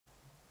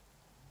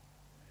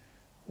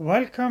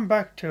Welcome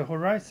back to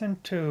Horizon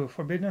 2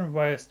 Forbidden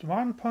West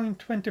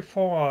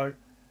 1.24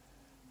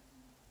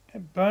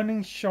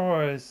 Burning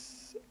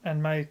Shores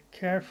and my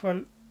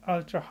careful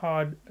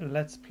ultra-hard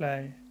Let's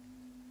Play.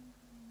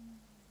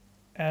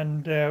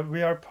 And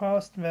we are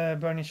past the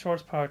Burning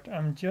Shores part.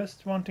 I'm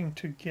just wanting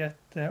to get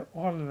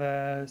all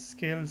the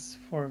skills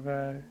for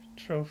the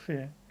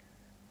trophy.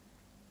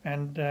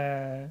 And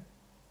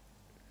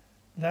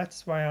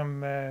that's why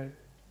I'm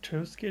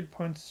 2 skill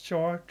points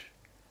short.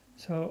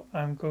 So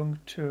I'm going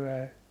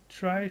to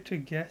try to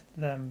get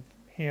them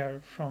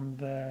here from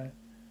the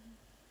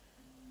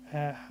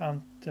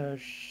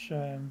hunter's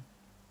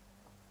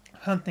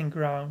hunting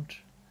ground.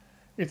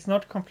 It's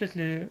not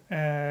completely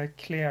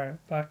clear,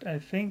 but I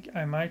think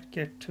I might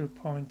get 2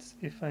 points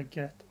if I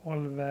get all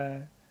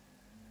the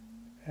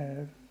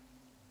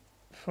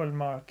full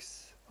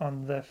marks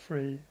on the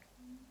 3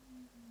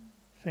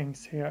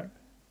 things here.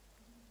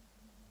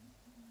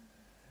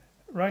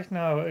 Right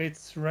now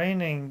it's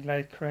raining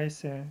like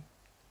crazy.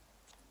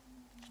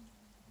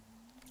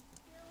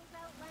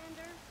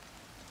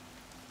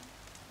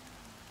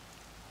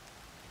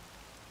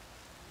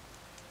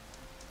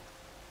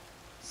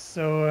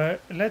 So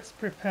let's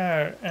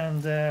prepare,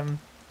 and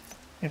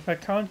if I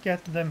can't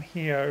get them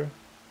here...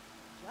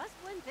 Just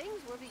when things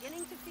were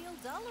beginning to feel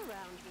dull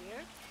around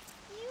here,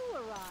 you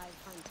arrive,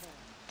 Hunter.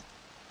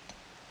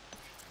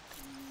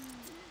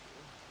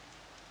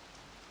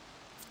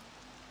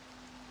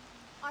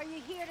 Are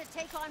you here to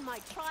take on my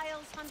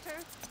trials,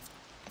 Hunter?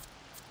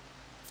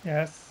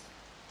 Yes.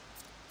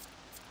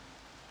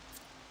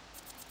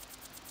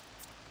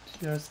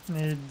 Just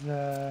need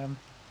the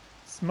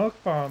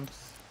smoke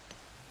bombs.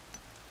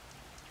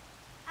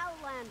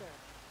 Outlander,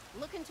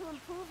 looking to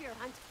improve your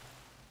hunt.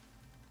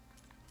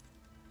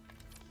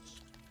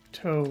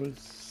 Tools,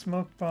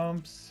 smoke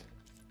bombs.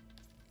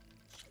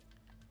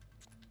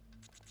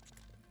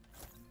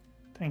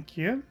 Thank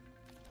you.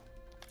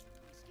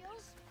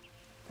 Skills?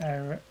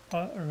 Are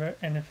there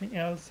anything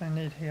else I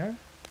need here?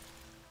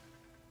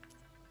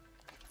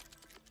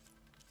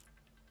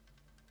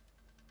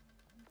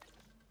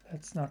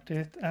 That's not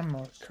it.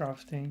 Ammo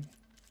crafting.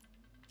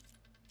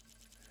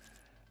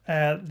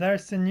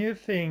 There's a new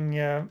thing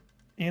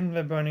in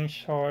the Burning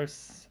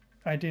Shores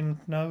I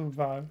didn't know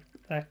about,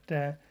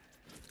 that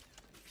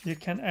you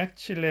can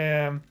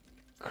actually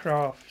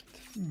craft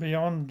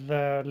beyond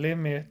the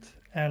limit,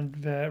 and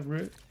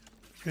the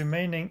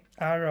remaining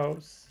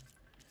arrows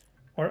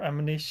or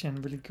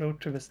ammunition will go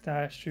to the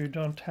stash. You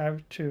don't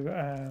have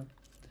to...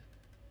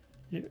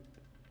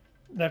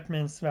 that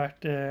means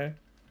that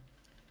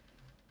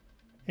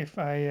if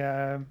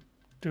I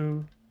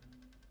do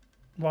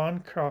one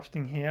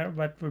crafting here,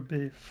 that would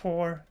be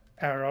 4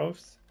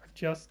 arrows. I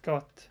just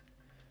got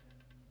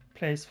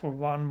place for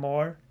 1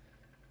 more,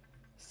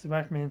 so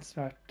that means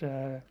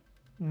that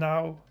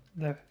now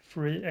the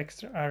 3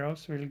 extra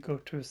arrows will go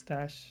to a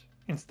stash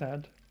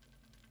instead.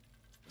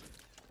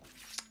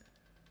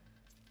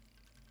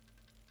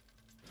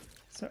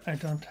 So I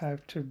don't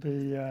have to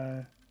be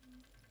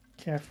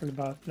careful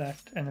about that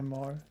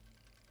anymore.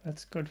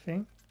 That's a good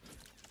thing.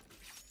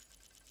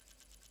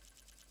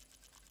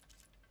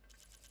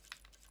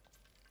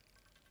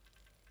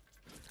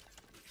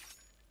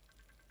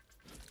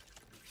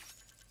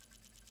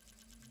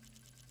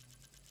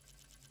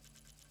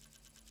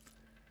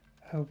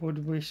 I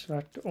would wish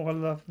that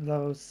all of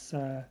those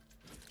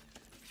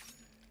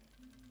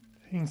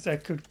things I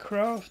could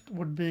craft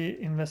would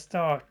be in the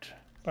start,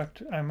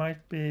 but I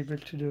might be able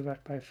to do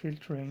that by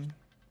filtering.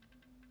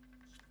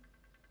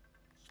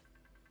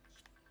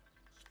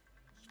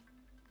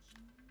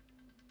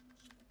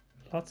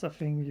 Lots of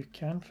things you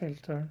can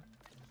filter.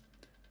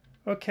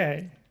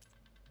 Okay.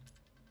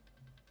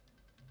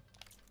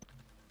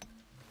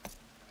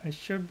 I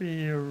should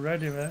be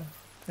ready, I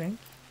think.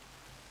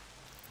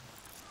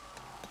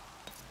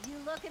 You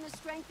looking to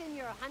strengthen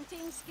your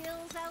hunting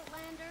skills,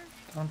 Outlander?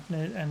 Don't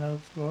need any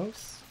of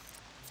those.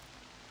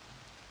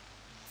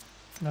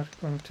 Not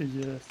going to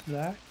use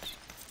that.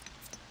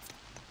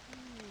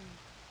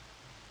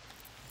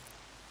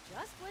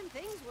 Just when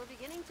things were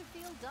beginning to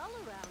feel dull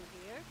around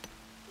here,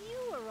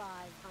 you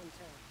arrive,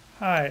 Hunter.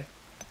 Hi.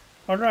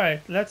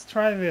 Alright, let's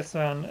try this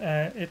one.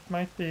 It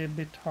might be a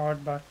bit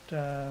hard, but...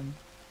 Are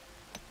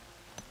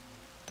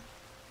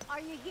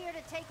you here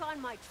to take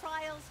on my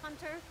trials,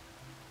 Hunter?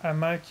 I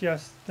might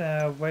just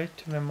wait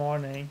till the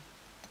morning.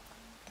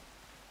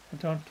 I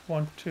don't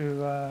want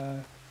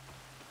to...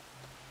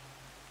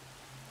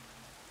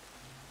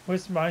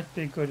 This might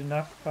be good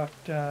enough,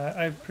 but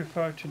I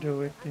prefer to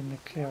do it in the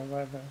clear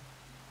weather.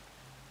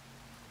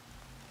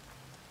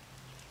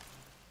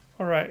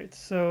 Alright,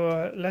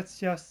 so let's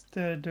just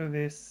do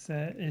this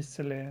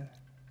easily.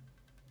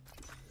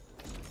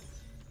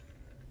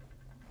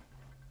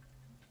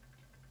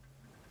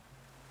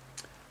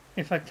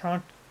 If I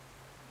can't...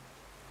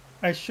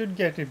 I should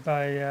get it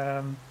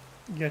by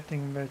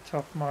getting the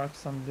top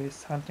marks on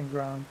this hunting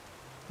ground.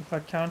 If I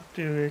can't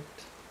do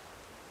it,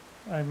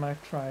 I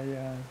might try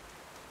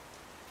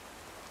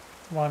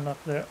one of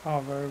the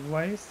other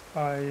ways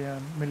by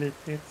melee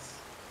pits.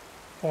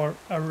 or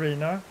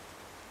arena.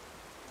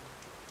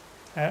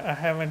 I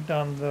haven't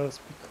done those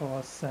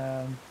because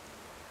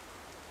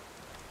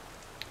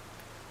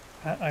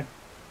I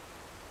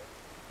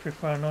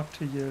prefer not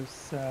to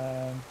use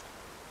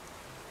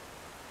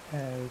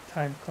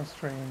time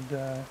constrained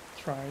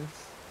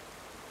trials.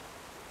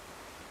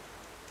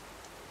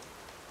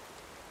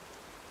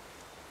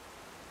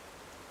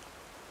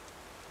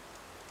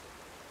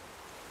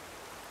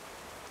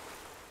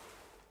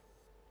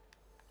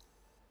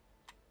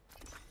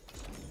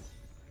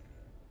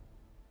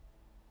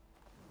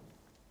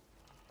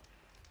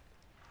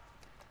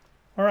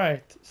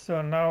 Alright,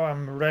 so now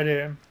I'm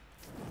ready.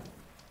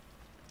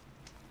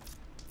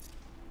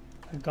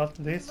 I got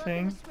this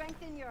Looking thing. to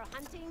strengthen your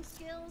hunting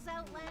skills,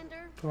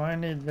 Outlander? Do I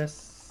need this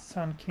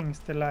Sun King's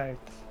Delight?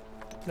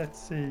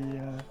 Let's see.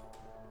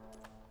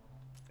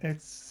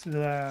 It's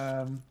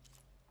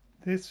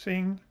this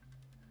thing.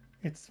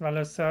 It's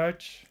Valor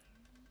Search.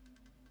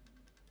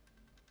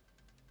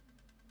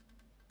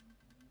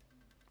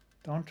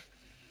 Don't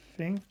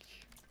think.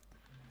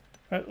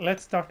 Well,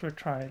 let's start with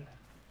trial.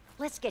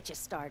 Let's get you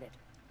started.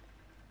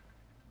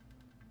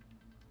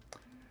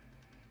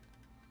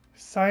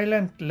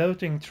 Silent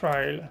loading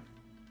trial.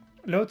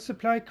 Load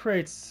supply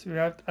crates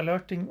without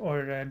alerting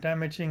or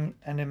damaging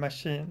any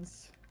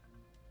machines.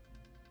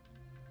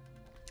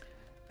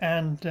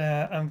 And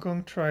I'm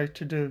going to try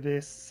to do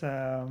this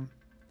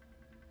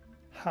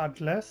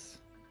HUDless,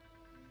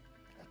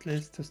 at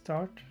least to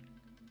start.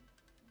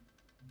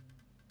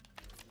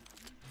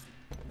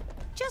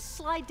 Just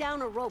slide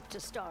down a rope to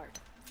start.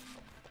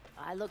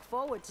 I look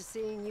forward to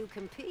seeing you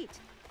compete.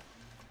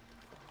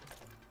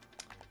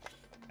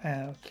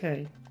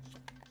 Okay.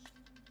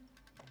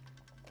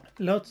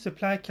 Load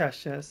supply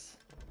caches.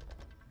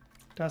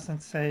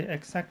 Doesn't say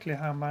exactly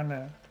how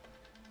many.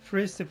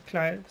 3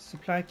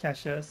 supply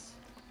caches.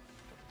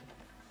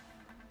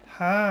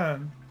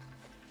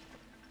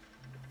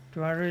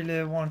 Do I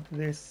really want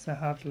this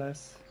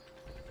HUDless?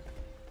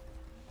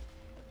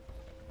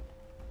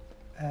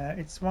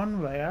 It's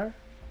one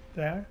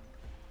there.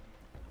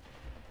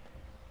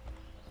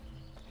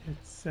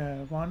 It's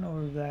one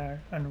over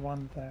there and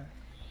one there.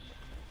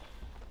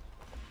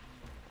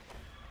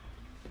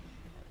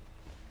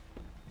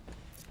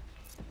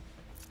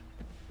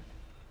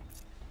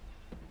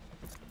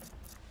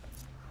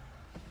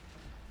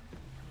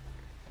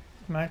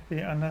 It might be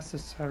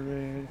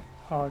unnecessary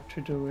hard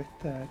to do it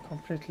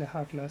completely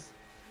HUDless,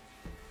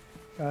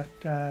 but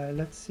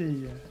let's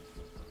see.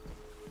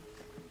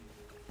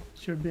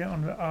 Should be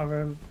on the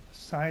other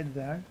side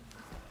there.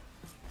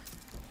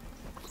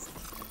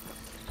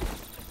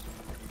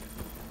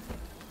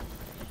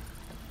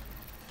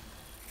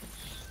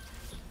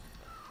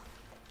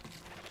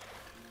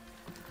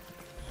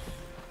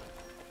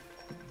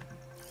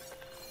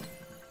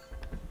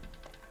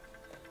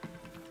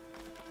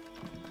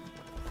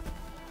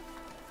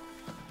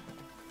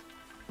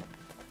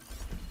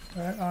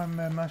 Where are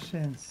my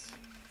machines?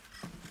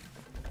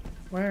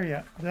 Where are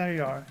you? There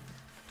you are.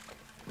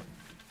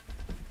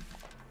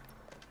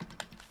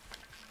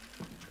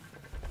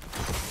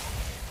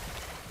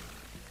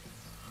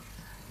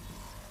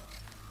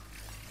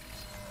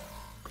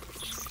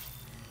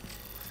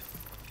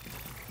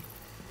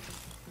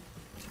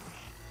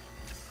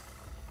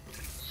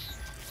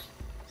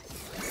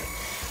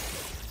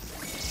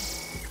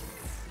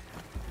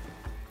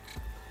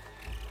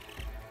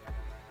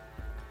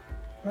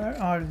 Where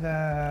are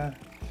the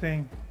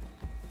thing?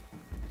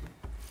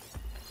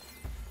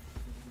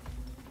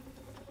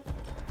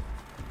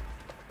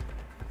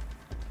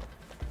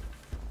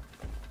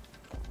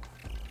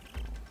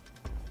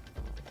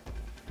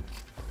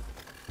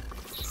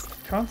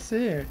 Can't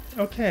see it.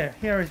 Okay,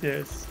 here it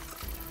is.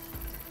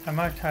 I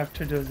might have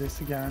to do this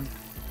again.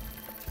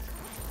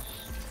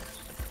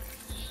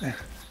 There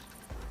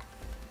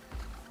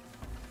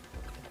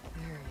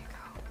you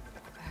go.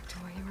 Back to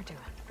what you were doing.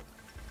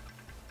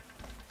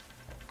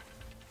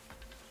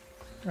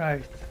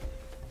 Right.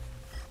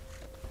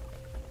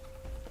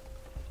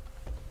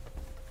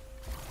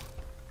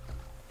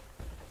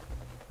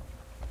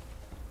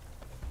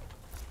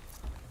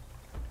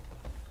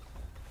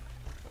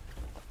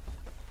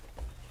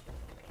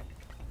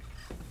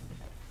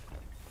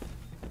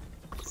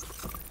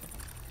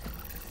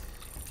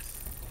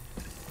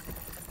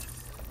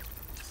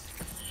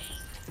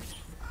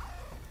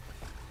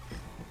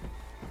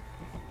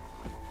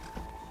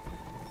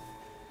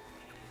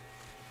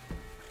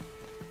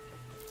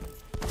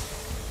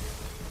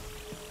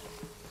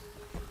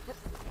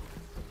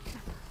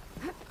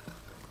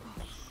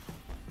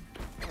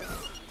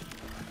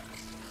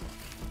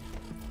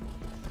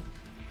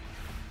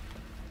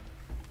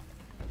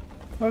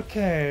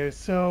 Okay,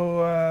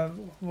 so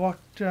what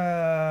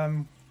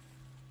I'm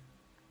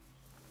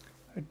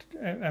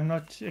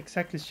not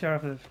exactly sure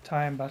of the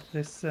time, but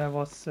this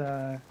was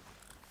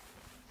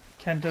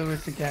can do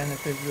it again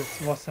if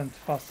it wasn't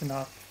fast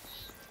enough.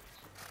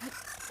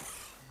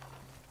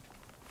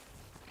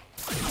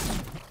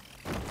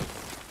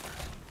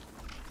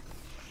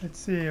 Let's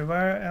see,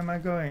 where am I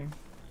going?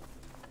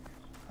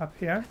 Up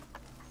here?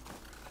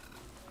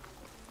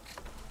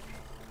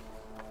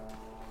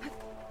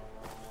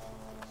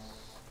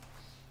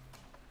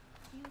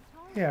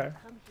 here?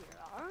 Come here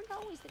aren't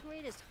always the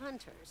greatest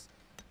hunters,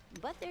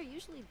 but they're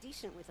usually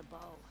decent with a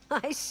bow.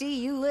 I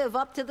see you live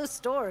up to the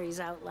stories,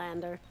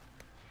 Outlander.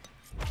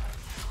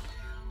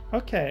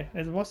 Okay,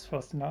 it was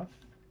fast enough.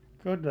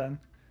 Good then.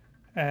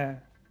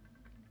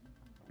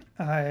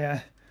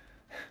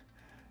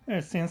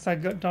 Since I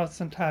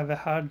doesn't have a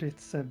HUD,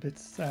 it's a bit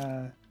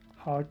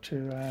hard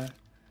to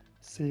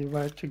see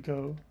where to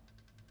go.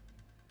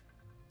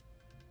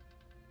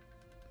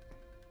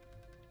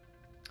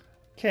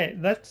 Okay,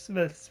 that's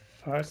the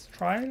first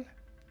trial.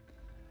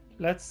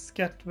 Let's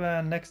get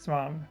the next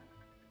one.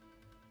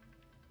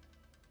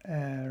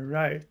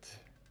 Right.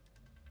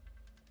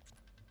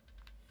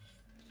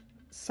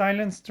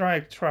 Silent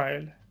Strike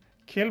trial.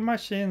 Kill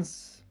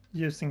machines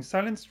using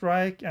Silent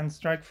Strike and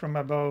strike from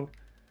above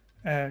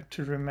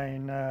to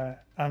remain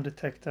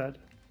undetected.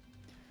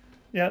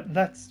 Yeah,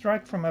 that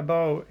strike from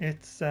above,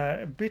 it's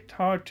a bit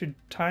hard to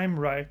time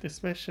right,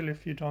 especially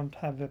if you don't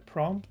have a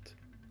prompt.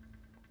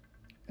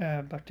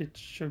 But it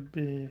should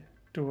be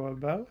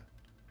doable.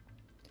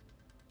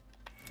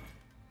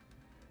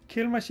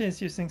 Kill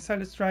machines using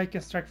Silent Strike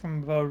and strike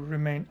from above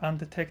remain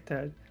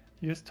undetected.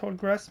 Use tall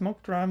grass,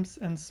 smoke drums,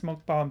 and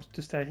smoke bombs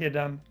to stay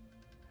hidden.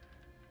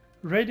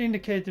 Red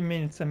indicator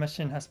means a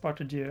machine has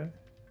spotted you.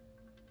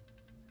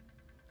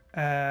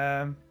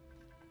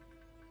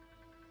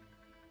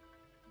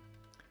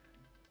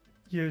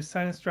 Use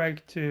Silent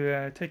Strike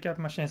to take out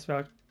machines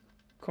without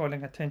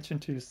calling attention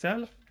to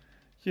yourself.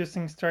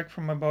 Using strike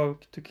from above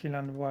to kill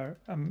underwire,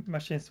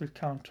 machines will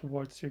count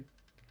towards your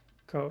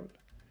goal.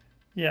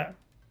 Yeah.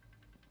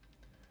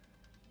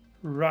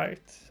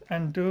 Right,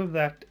 and do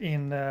that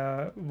in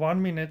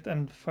 1 minute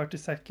and 30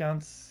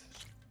 seconds.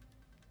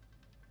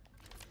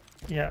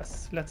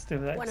 Yes, let's do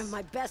that. One of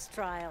my best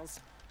trials.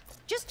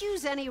 Just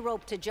use any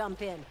rope to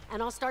jump in,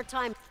 and I'll start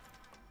time.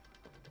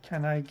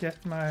 Can I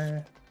get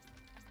my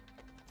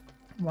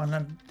one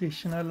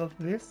additional of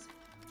this?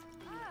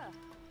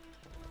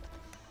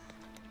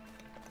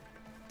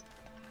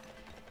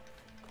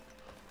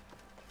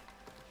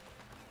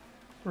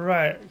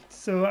 Right,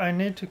 so I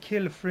need to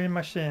kill 3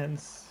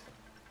 machines.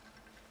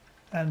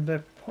 And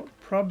the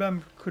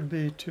problem could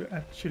be to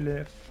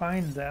actually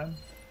find them.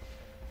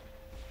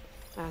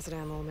 Acid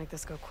ammo will make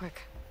this go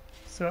quick.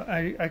 So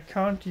I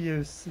can't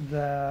use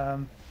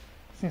the...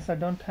 Since I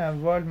don't have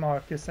world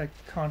markers, I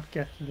can't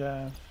get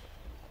the...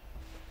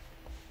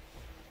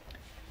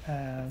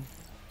 I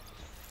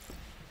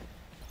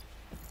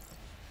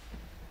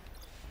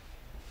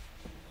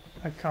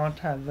can't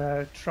have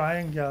the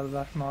triangle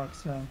that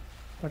marks them.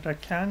 But I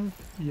can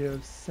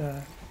use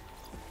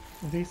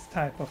this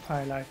type of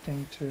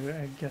highlighting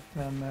to get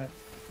them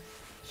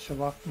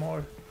show up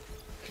more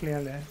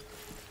clearly.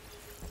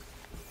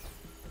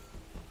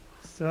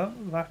 So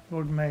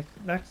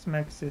that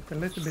makes it a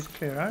little bit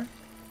clearer.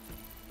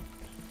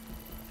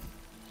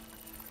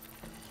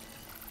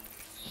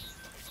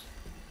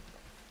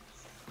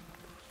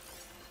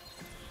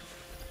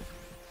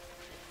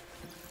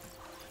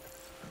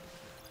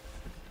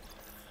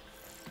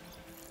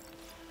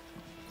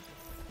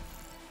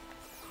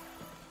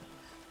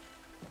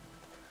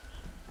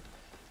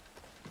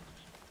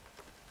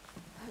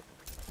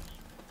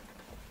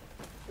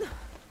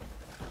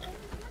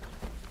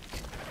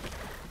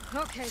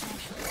 Okay, then.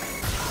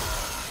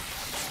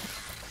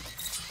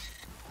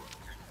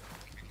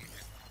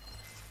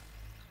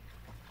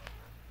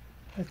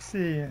 Let's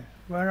see,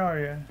 where are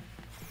you?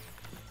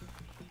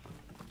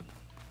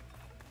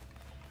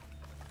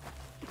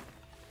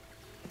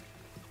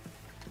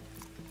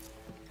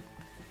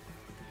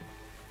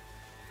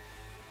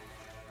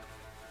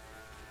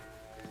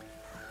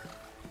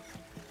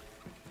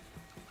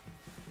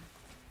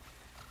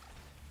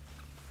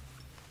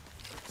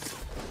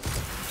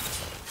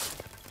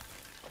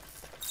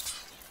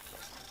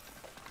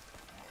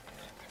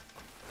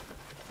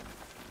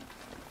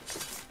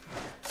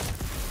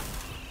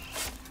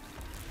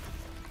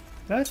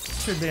 That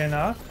should be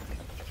enough.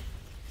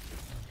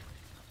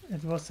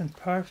 It wasn't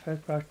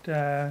perfect, but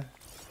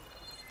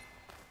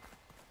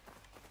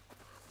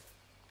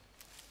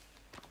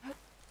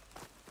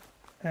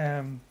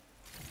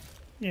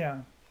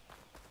yeah.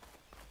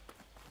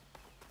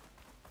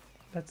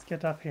 Let's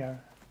get up here.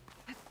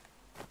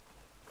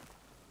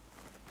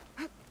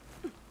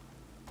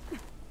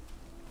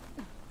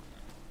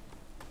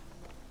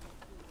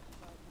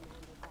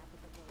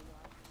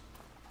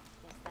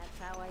 That's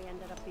how I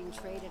ended up being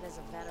traded as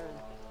a veteran.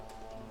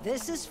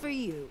 This is for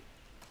you.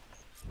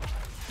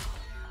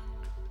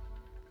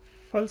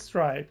 Full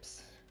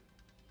stripes.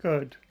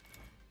 Good.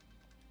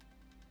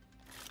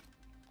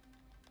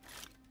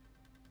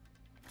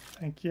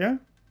 Thank you.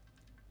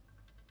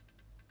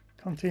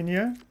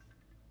 Continue.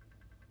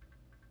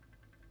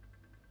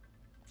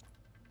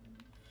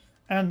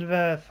 And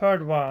the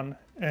third one,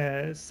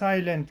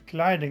 silent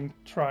gliding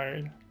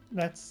trial.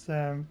 That's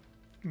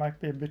might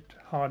be a bit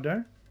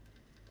harder.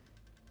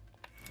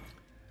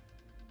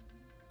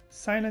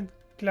 Silent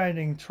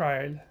gliding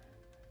trial.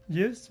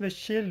 Use the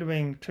shield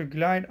wing to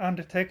glide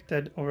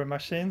undetected over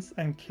machines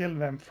and kill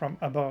them from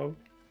above.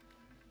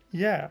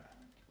 Yeah.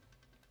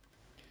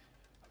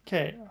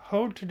 Okay,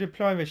 hold to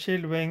deploy the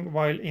shield wing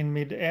while in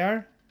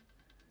mid-air.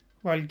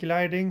 While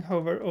gliding,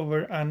 hover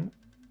over an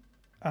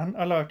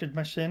unalerted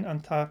machine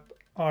and tap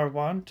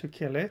R1 to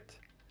kill it.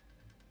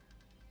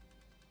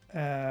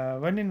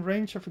 When in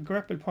range of a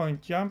grapple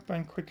point, jump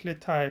and quickly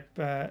type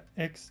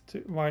X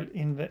while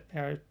in the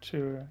air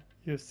to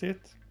use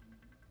it.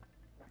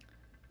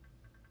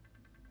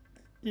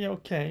 Yeah,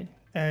 okay.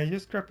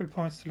 Use grapple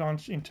points to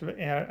launch into the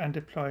air and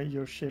deploy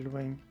your shield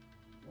wing.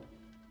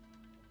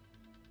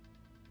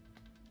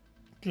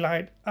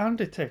 Glide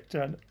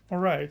undetected.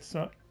 Alright,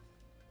 so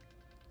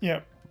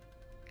yeah,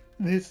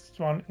 this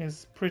one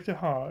is pretty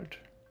hard.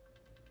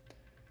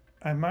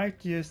 I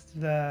might use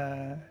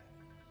the...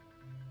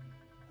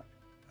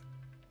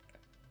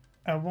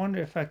 I wonder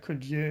if I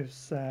could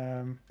use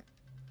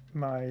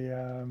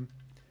my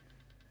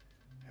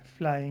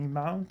flying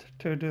mount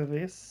to do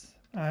this.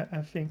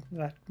 I think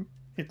that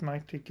it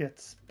might get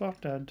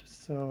spotted,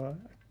 so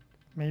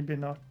maybe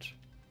not.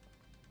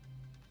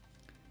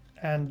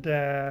 And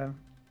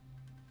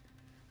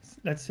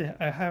let's see,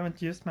 I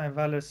haven't used my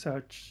valor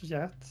search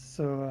yet,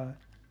 so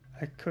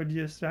I could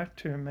use that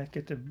to make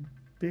it a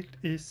bit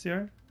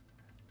easier.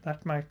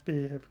 That might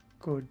be a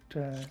good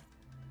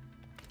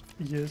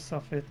use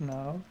of it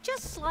now.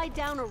 Just slide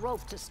down a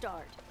rope to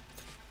start.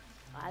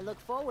 I look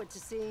forward to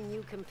seeing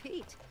you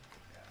compete.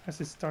 As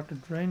it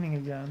started raining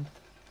again.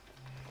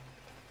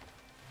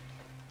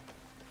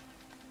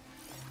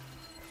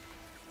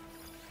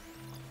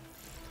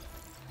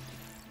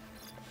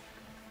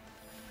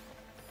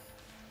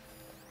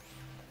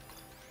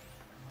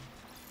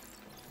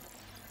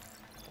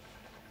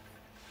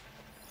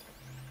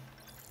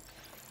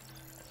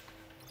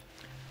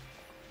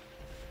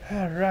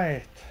 All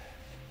right.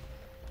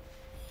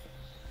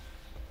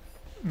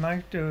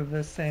 Might do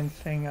the same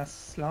thing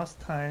as last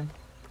time,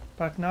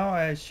 but now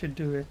I should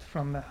do it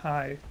from a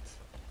height.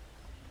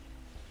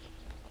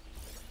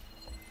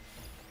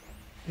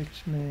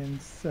 Which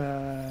means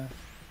I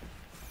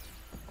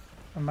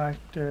might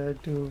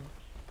do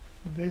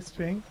this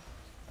thing.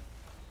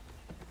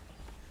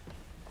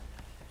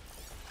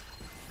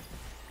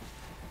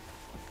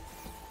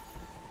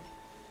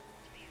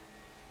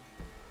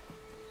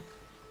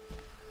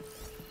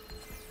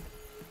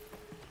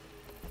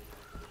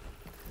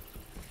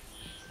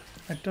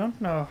 I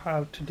don't know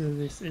how to do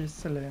this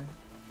easily.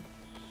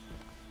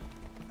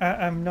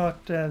 I'm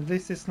not,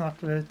 this is not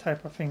the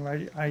type of thing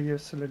I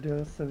usually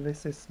do, so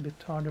this is a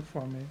bit harder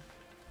for me.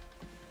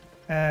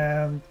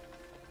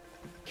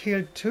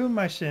 Kill 2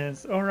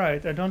 machines,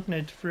 alright, I don't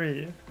need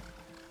 3.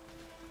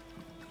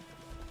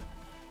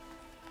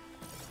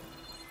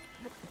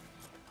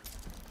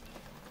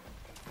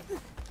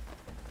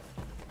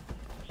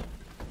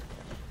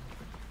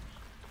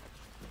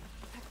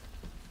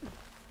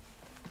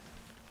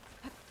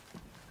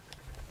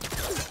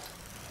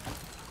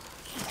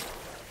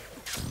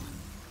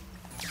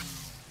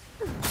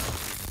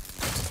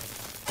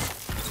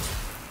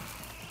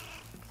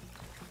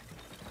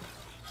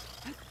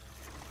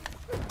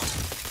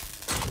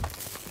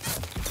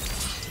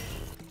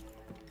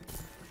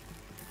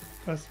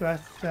 Was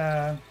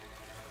that...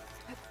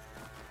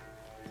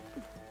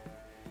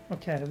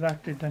 Okay,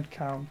 that didn't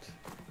count.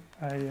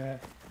 I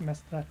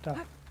messed that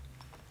up.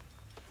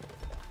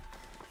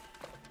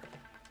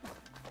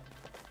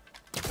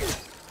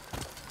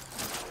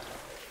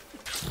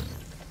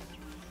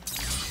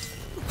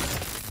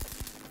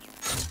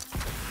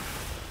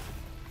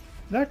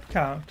 That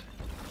count.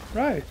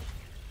 Right.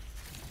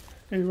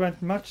 It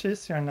went much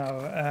easier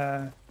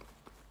now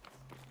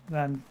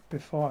than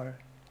before.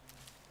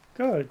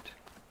 Good.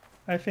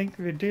 I think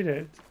we did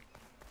it.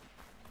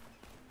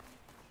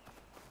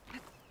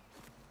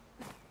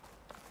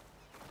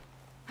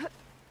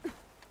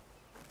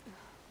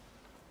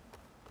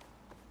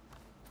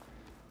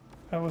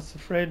 I was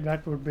afraid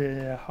that would be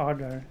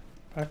harder,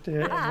 but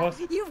it was...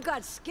 You've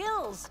got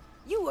skills!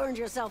 You earned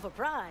yourself a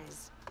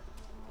prize.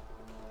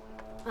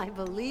 I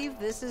believe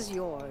this is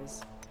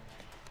yours.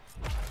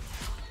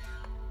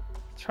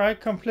 Try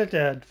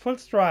completed. Full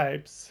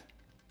stripes.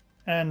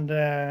 And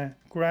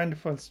grand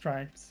full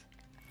stripes.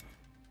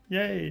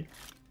 Yay!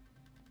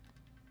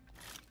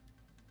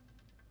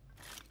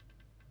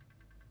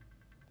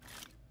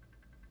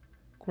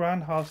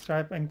 Grand half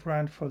stripe and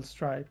grand full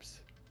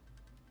stripes.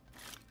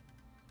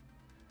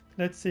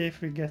 Let's see if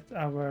we get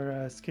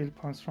our skill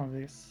points from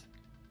this.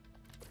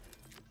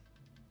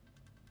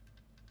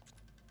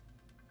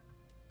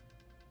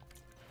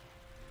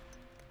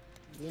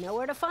 You know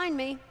where to find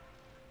me.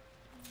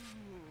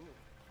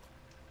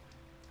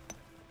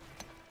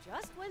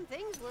 Just when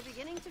things were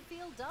beginning to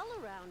feel dull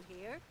around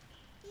here,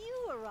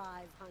 you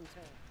arrive,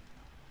 Hunter.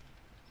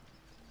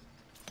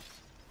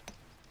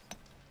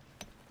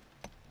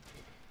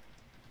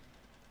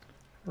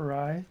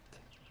 Right.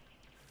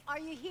 Are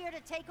you here to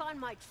take on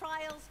my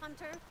trials,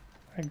 Hunter?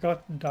 I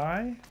got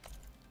die.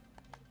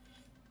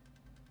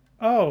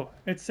 Oh,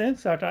 it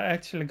seems that I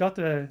actually got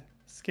the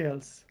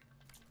skills.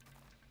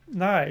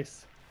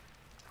 Nice.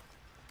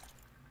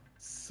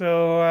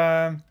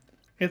 So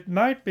it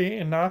might be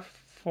enough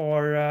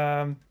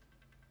for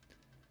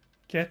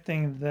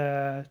getting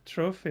the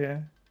trophy.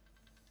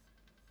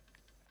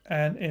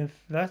 And if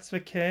that's the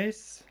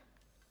case,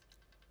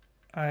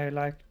 I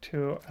like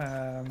to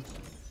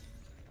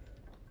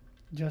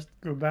just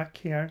go back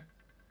here,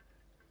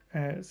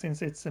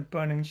 since it's a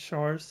Burning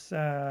Shores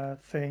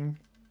thing.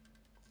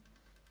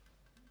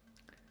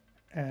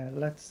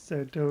 Let's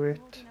do it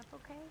Holding up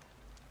okay?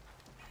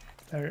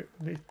 where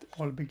it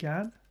all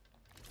began.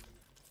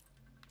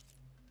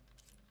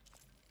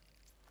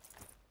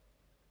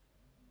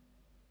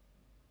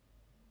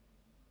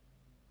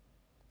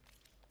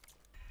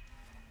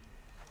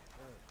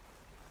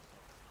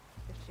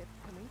 The ship's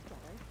coming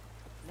together.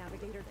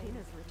 Navigator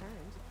Tina's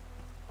returned.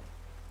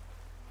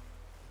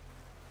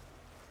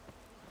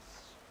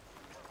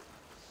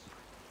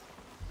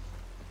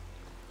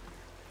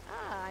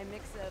 Ah, I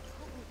mix a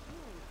potent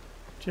healing.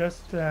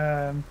 Just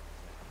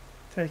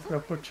take the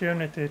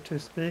opportunity to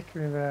speak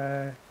with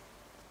a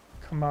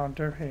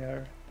commander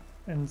here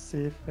and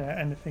see if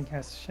anything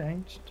has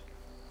changed.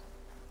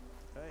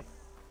 Hey, did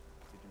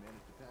you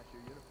manage to pack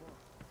your uniform?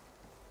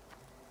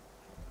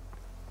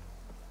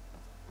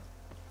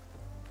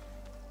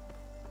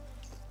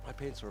 My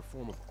paints are a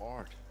form of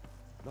art,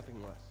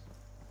 nothing less.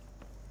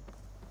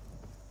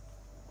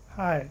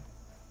 Hi.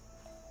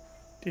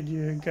 Did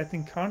you get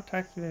in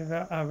contact with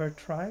our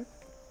tribe?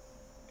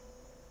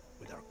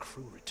 With our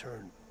crew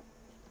returned,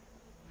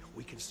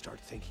 we can start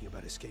thinking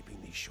about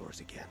escaping these shores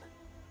again.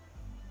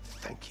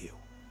 Thank you.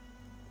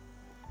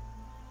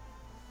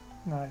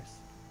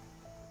 Nice.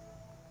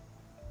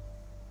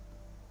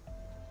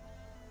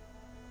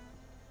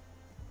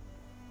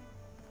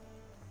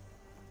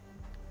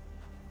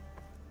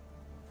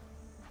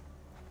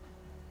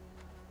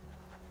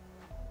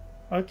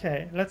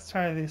 Okay, let's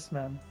try this,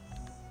 man.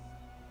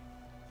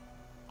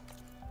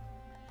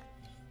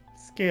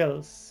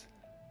 Skills.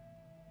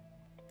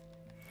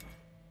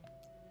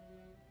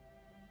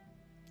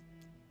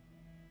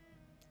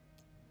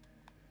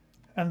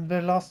 And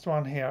the last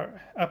one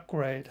here,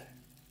 upgrade.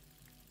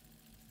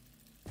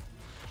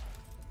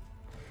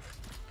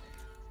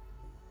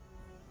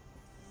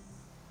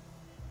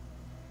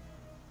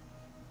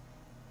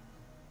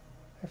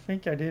 I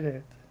think I did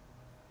it.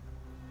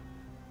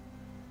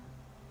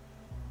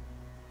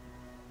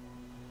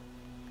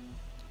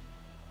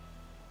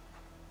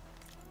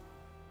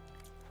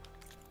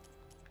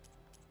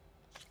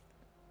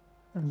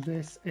 And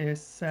this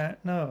is,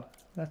 no,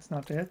 that's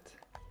not it.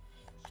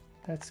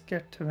 Let's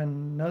get to the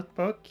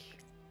notebook.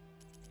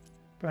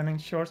 Burning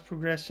Shores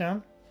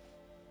progression.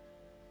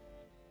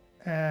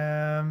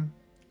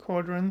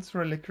 Cauldrons,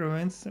 relic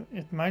ruins.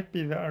 It might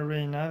be the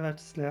arena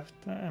that's left,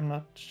 I'm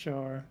not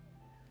sure.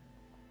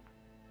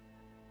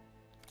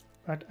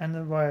 But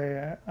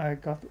anyway, I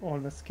got all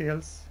the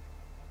skills.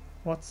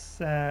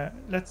 What's,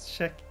 let's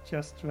check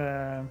just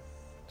the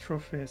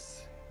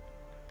trophies.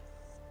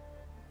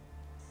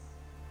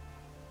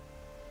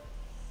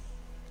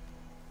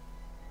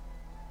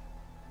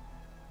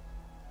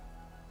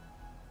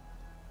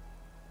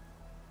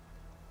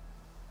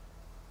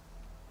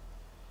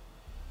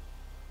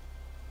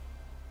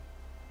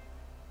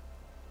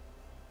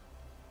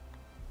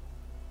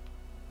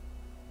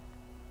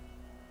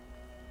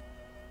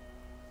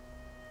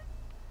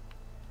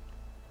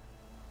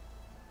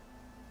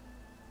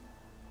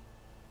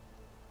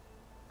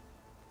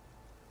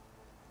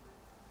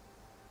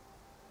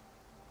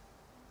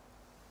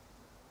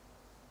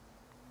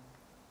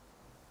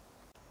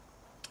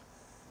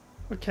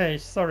 Okay,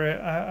 sorry,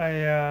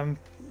 I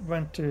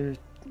went to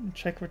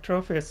check the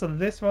trophy. So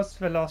this was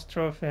the last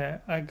trophy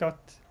I got.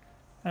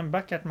 I'm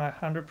back at my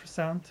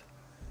 100%.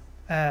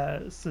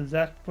 So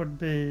that would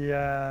be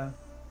a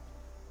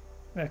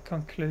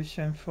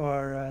conclusion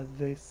for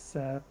this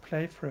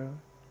playthrough.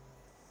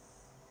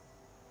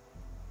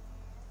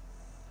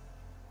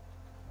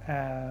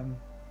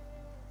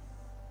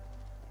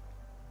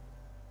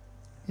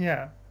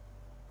 Yeah.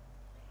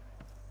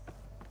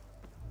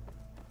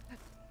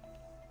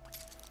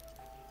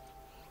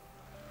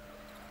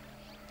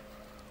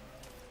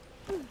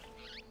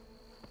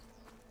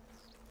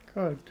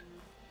 Good.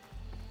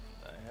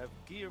 I have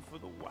gear for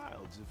the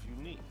wilds if you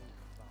need.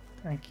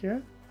 Thank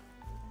you.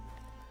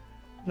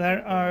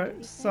 There are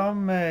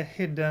some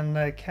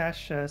hidden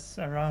caches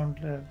around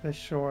the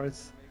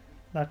shores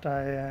that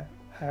I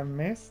have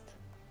missed,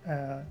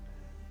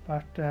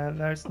 but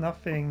there's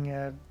nothing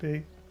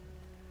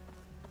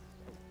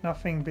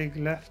big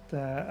left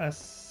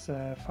as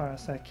far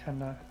as I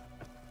can,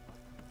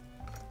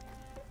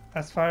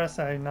 as far as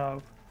I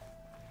know.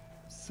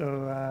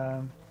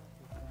 So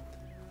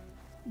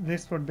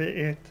this would be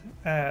it.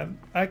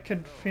 I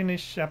could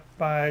finish up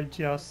by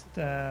just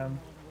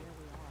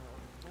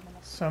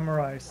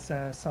summarize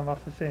some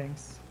of the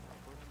things.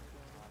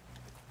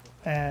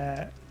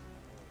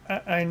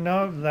 I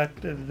know that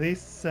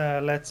this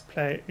Let's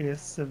Play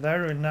is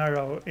very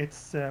narrow.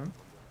 It's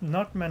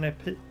not many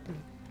people.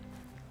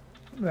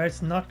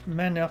 There's not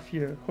many of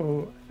you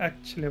who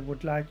actually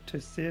would like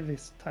to see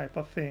this type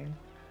of thing.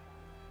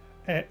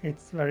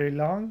 It's very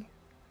long.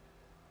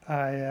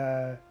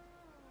 I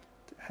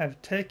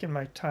have taken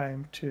my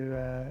time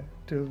to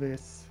do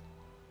this.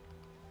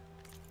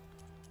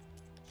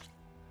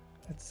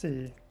 Let's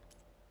see.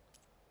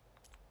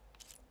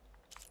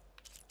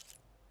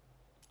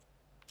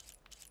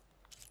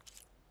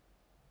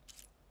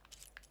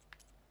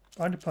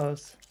 Body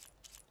pose.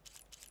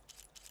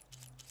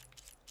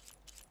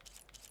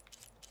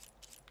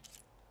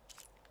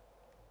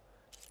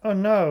 Oh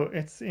no,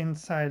 it's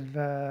inside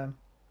the...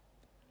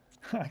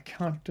 I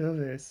can't do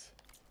this.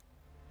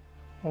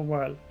 Oh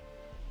well.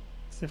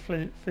 It's a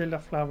field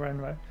of flower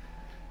anyway.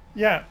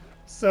 Yeah,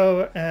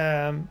 so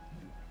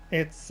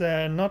it's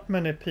not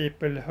many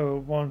people who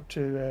want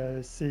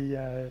to see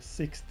a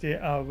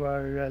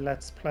 60-hour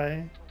Let's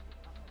Play.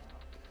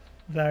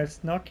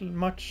 There's not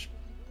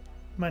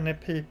many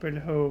people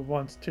who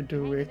wants to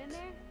do it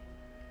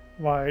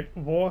while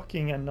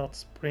walking and not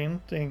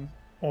sprinting,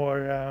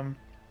 or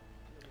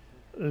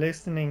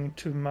listening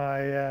to my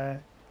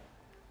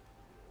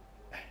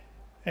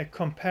a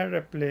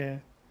comparably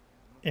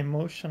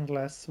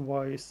emotionless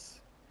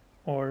voice,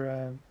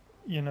 or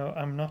you know,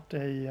 I'm not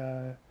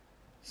a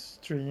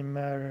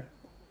streamer,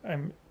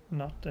 I'm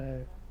not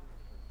the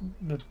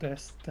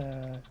best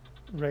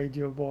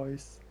radio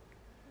voice,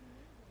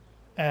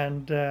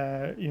 and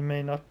you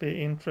may not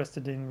be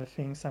interested in the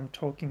things I'm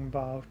talking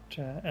about,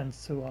 and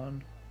so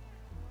on.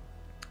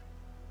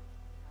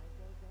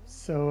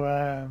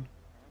 So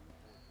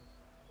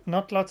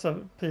not lots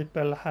of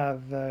people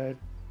have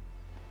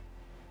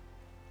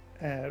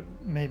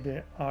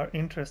maybe are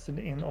interested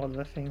in all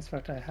the things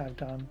that I have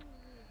done,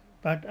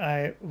 but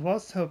I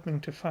was hoping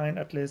to find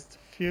at least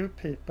few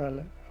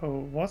people who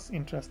was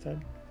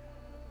interested,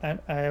 and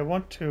I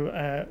want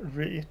to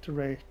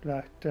reiterate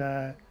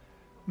that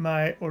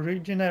my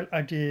original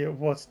idea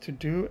was to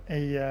do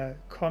a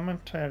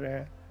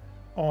commentary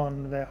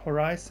on the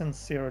Horizon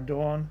Zero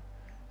Dawn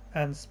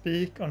and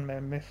speak on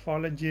the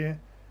mythology,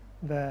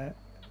 the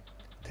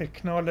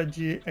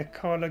technology,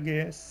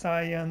 ecology,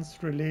 science,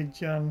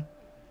 religion,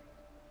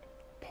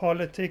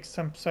 politics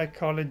and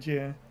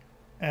psychology,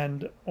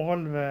 and all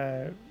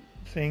the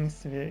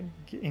things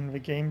in the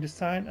game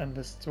design and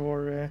the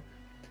story,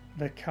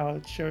 the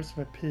cultures,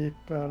 the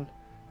people,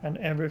 and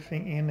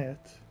everything in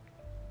it.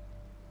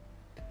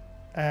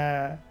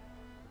 There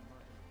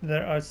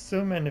are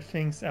so many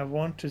things I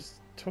want to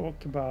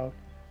talk about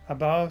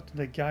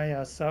the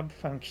Gaia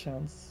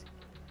sub-functions,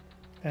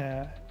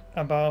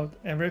 about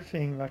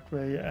everything that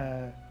we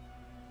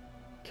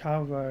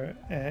cover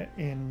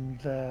in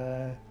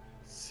the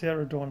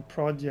Zero Dawn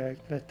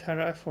project, the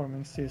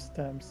terraforming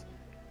systems,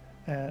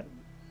 the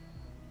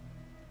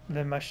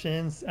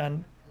machines,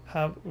 and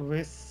how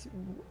this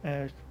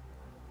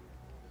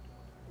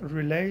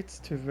relates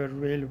to the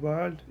real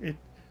world,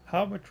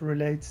 how it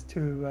relates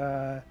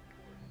to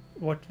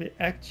what we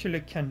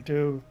actually can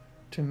do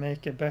to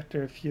make a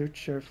better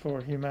future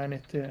for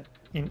humanity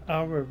in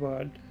our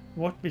world,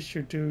 what we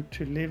should do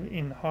to live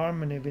in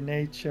harmony with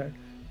nature,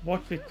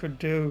 what we could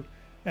do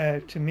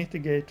to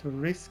mitigate the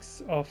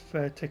risks of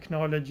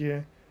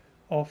technology,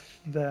 of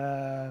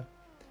the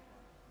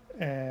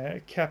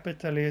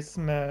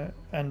capitalism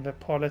and the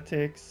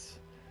politics,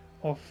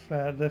 of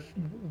the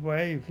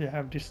way we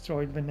have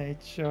destroyed the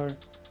nature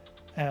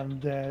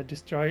and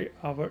destroy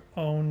our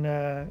own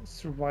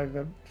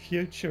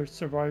future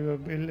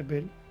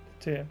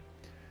survivability.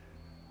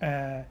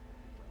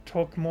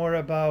 Talk more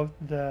about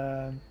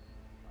the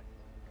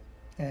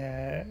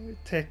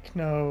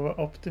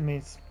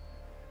techno-optimism,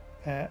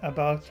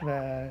 about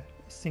the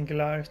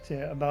singularity,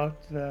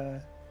 about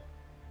the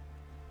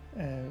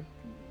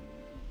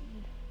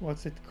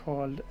what's it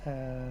called,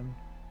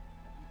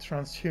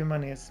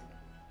 transhumanism,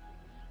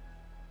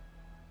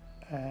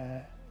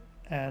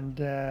 and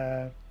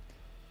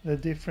the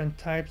different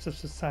types of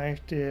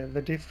society,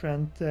 the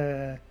different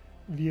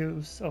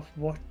views of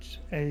what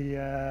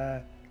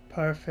a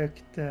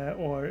perfect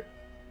or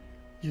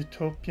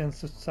utopian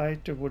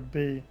society would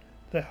be,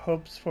 the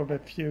hopes for the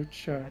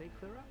future,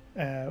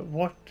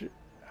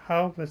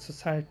 how the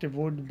society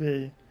would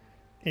be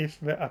if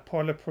the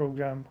Apollo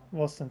program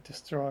wasn't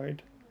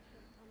destroyed,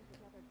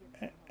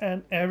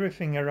 and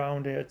everything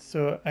around it.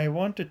 So I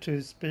wanted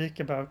to speak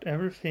about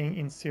everything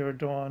in Zero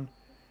Dawn,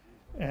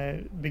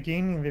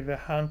 beginning with the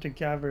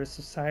hunter-gatherer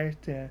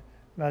society.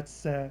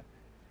 That's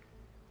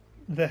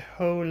the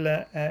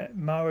whole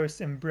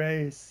Mao's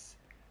embrace,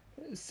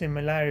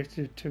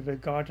 similarity to the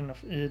Garden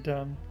of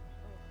Eden,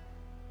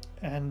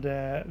 and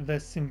the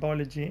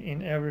symbology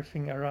in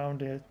everything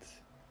around it,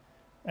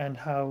 and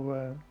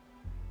how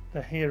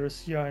the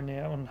hero's journey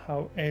on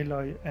how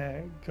Aloy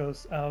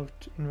goes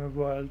out in the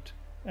world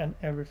and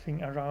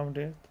everything around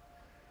it.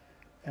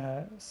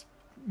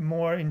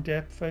 More in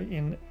depth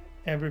in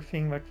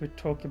everything that we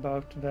talk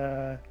about,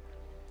 the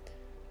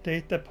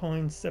data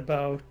points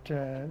about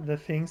the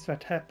things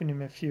that happen in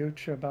the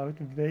future, about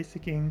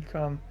basic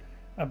income,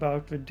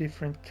 about the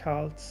different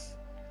cults,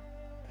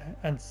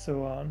 and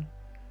so on,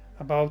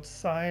 about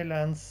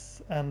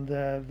silence and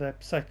the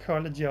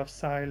psychology of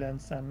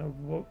silence, and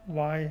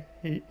why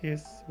he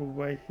is the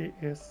way he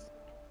is,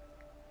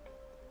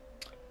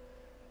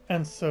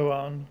 and so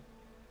on.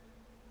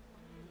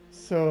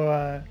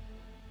 So,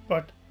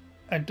 but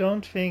I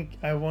don't think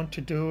I want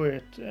to do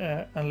it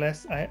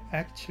unless I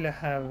actually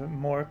have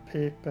more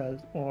people,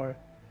 or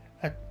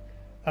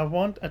I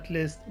want at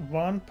least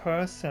one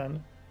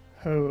person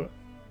who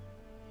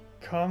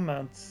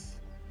comments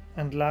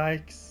and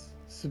likes,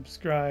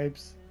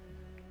 subscribes,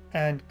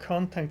 and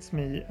contacts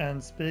me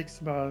and speaks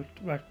about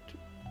what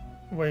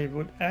we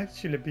would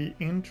actually be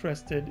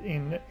interested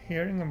in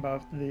hearing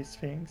about these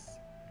things.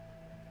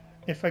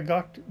 If I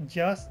got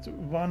just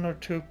one or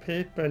two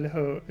people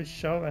who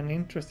show an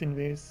interest in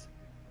this,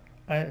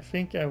 I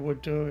think I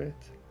would do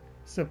it.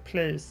 So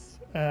please,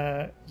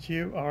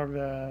 you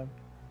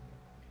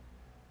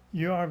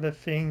are the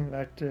thing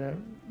that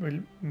will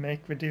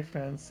make the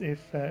difference.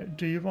 If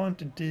do you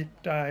want a deep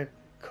dive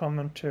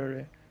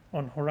commentary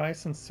on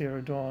Horizon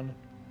Zero Dawn?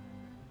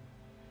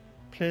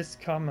 Please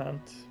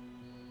comment.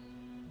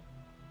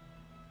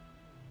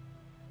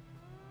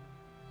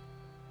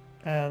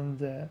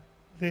 And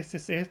this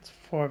is it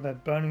for the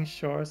Burning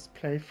Shores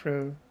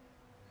playthrough.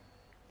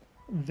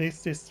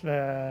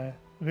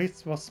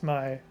 This was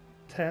my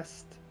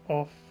test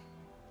of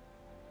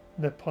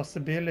the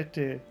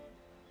possibility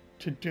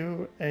to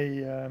do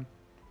a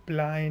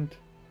blind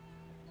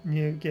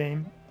new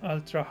game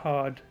ultra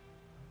hard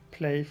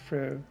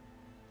playthrough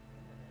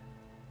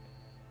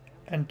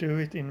and do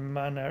it in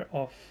manner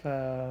of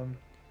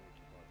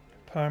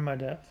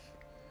permadeath.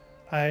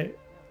 I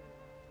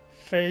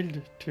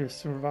failed to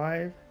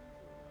survive.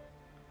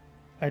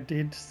 I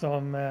did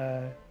some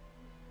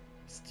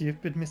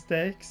stupid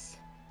mistakes.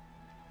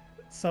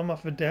 Some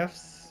of the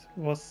deaths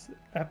was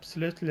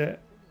absolutely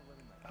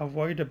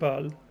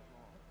avoidable,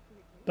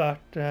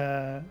 but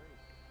the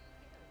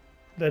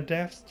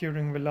deaths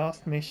during the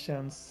last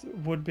missions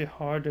would be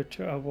harder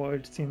to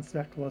avoid since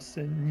that was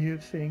new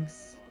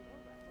things.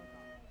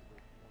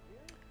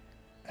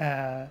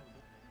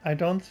 I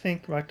don't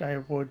think that I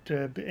would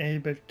be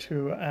able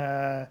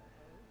to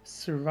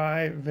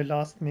survive the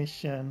last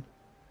mission.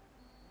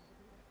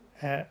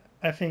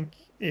 I think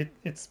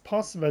it's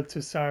possible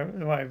to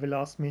survive the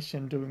last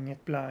mission doing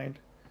it blind,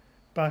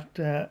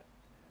 but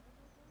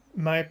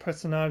my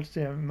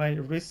personality, my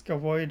risk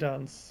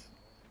avoidance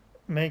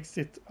makes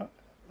it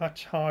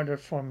much harder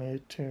for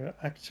me to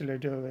actually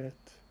do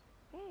it.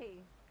 Hey,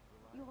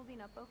 you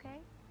holding up okay?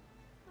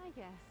 I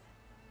guess.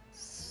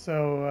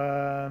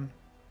 So,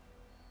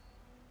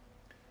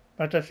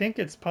 but I think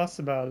it's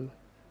possible,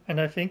 and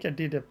I think I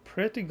did a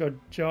pretty good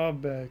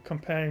job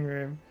comparing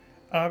with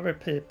other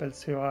people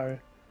who are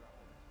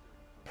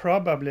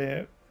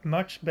probably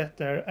much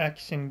better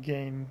action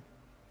game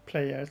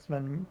players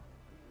than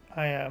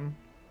I am.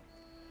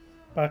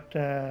 But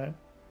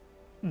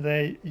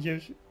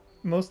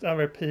most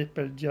other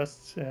people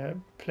just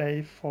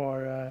play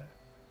for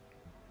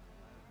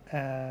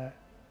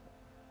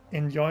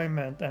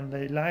enjoyment, and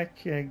they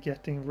like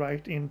getting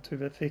right into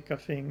the thick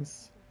of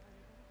things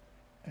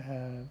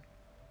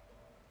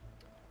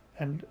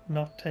and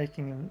not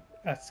taking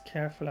as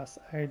careful as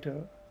I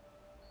do.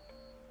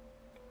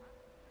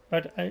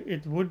 But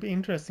it would be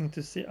interesting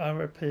to see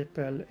other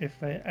people if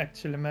they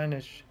actually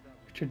manage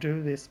to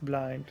do this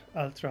blind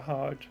ultra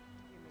hard.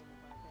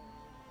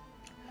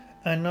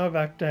 I know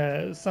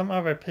that some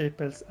other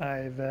people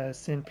I've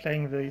seen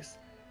playing this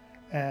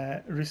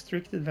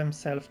restricted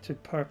themselves to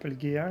purple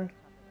gear,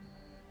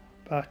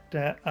 but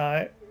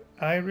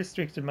I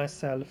restricted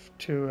myself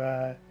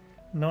to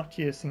not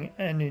using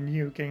any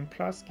new game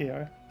plus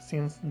gear,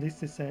 since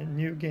this is a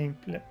new game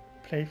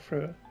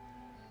playthrough.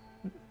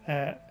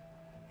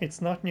 It's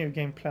not new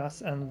game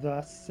plus, and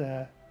thus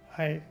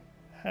I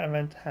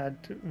haven't had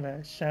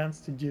the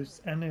chance to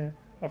use any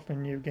of the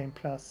new game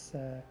plus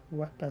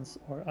weapons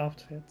or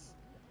outfits.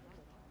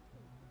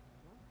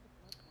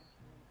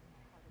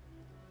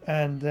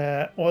 And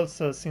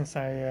also, since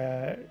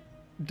I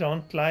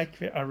don't like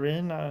the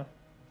arena,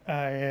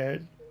 I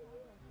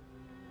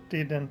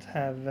didn't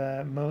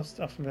have most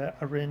of the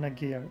arena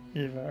gear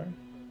either.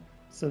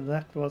 So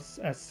that was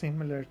a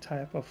similar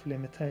type of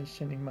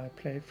limitation in my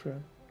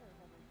playthrough.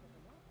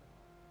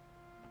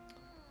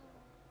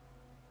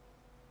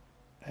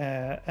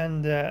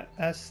 And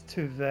as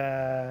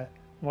to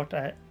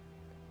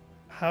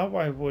how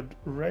I would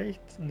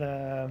rate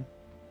the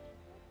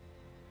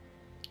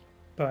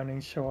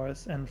Burning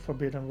Shores and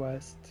Forbidden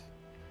West,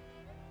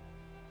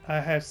 I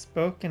have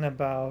spoken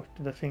about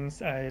the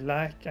things I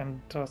like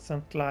and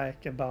doesn't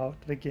like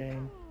about the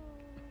game.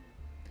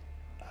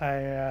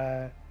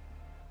 I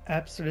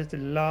absolutely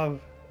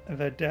love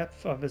the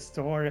depth of the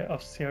story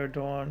of Zero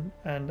Dawn,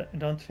 and I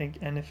don't think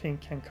anything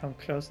can come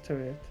close to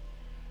it.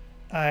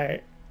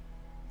 I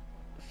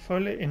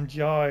fully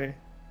enjoy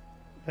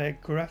the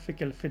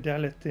graphical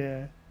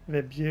fidelity,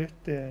 the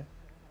beauty,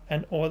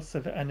 and also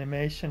the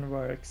animation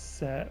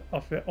works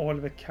of all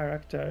the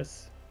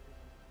characters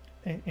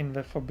in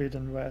the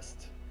Forbidden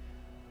West.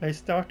 They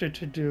started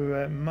to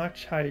do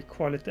much high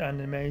quality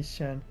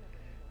animation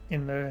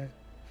in the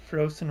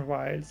Frozen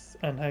Wilds,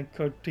 and I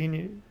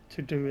continue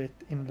to do it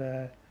in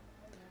the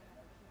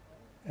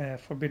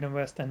Forbidden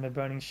West and the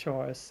Burning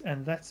Shores,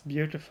 and that's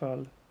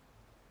beautiful.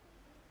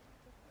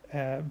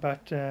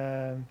 but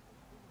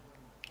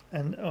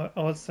and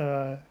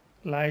also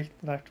liked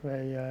that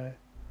they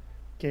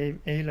gave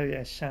Aloy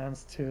a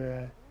chance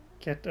to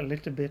get a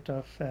little bit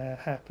of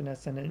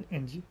happiness and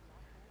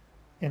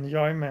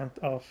enjoyment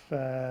of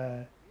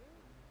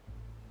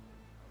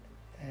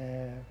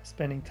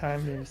spending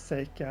time with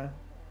Seika.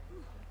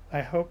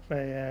 I hope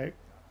they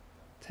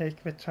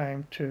take the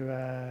time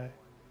to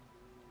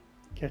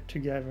get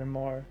together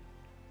more.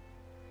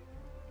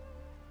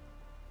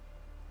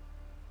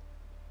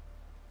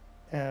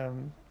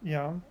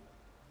 Yeah,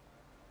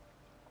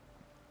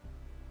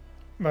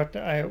 but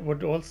I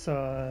would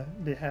also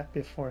be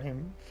happy for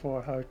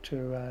her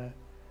to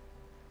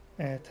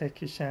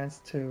take a chance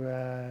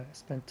to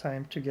spend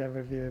time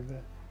together with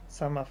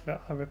some of the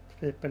other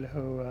people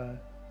who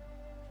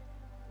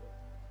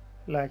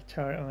liked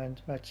her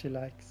and that she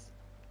likes.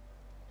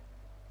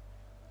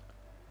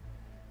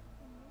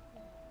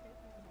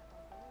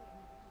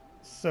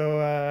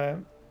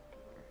 So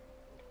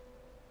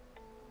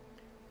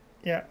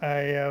yeah,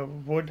 I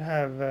would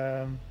have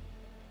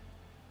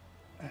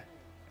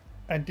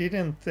I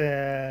didn't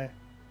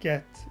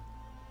get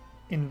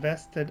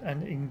invested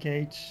and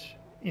engaged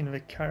in the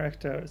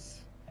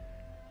characters,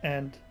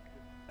 and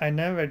I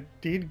never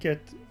did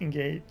get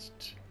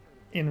engaged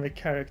in the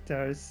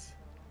characters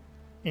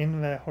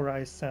in the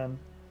Horizon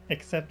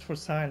except for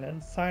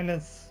Silence.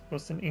 Silence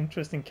was an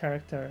interesting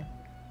character,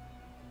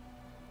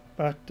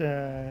 but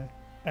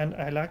and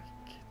I like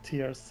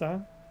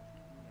Tirsa,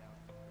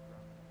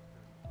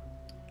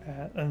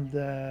 and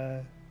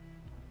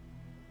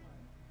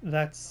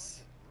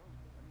that's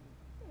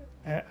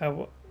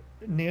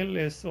Neil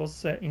is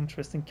also an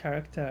interesting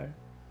character.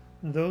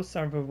 Those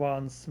are the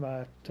ones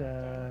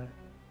that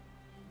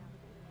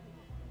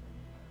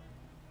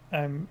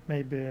I'm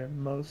maybe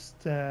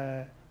most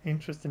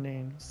interested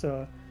in.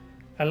 So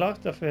a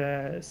lot of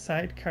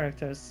side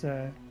characters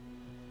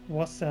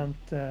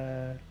wasn't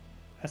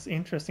as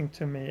interesting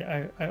to me.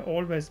 I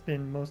always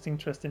been most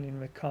interested in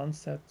the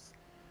concepts,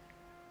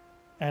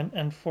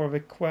 and for the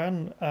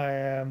Quen,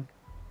 I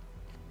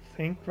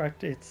think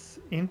that it's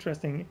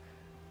interesting.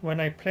 When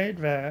I played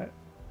the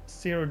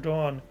Zero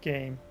Dawn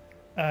game,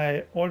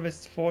 I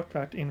always thought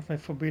that in the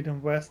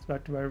Forbidden West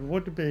that there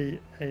would be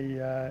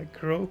a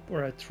group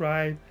or a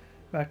tribe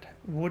that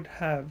would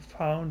have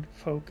found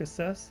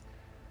focuses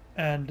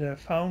and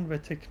found the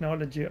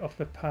technology of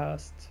the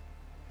past.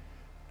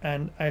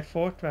 And I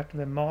thought that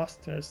the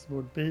Masters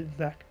would be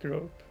that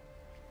group.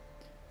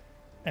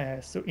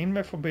 So in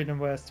the Forbidden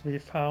West we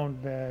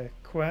found the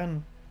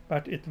Quen,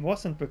 but it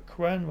wasn't the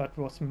Quen that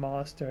was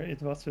Master,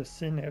 it was the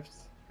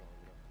Zeniths.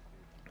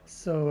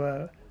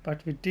 So,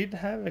 but we did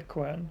have a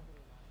Quen.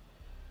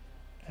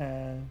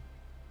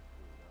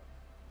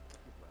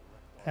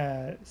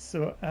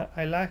 So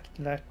I liked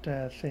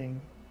that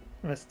thing,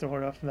 the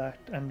story of that,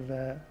 and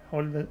the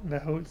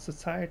whole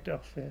society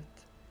of it.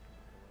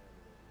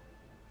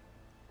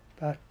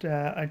 But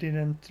I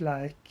didn't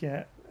like.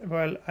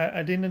 Well,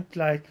 I didn't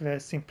like the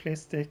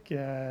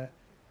simplistic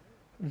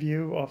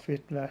view of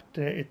it, that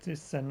it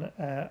is an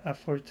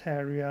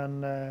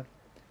authoritarian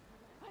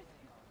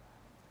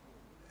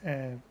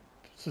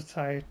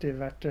society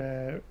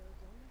that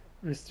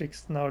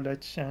restricts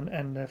knowledge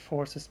and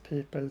forces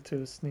people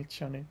to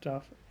snitch on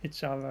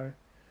each other.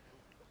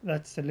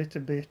 That's a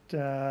little bit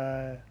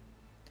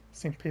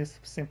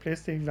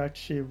simplistic, that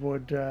she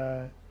would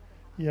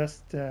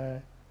just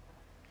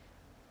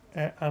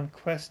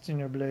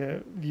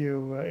unquestionably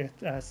view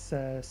it as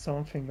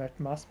something that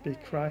must be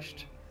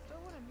crushed.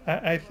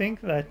 I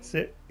think that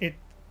it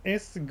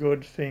is a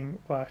good thing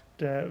that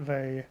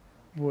they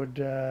would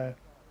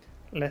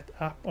let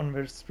up on the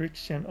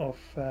restriction of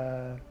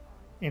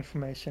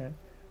information.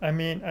 I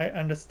mean, I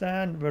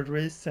understand the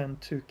reason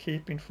to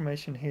keep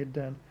information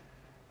hidden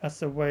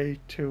as a way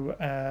to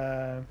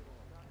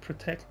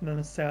protect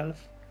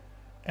themselves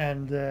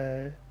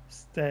and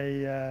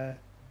stay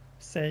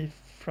safe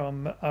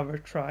from other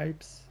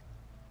tribes.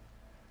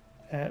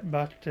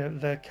 But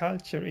the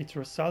culture it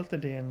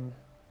resulted in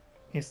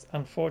is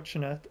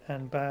unfortunate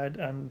and bad,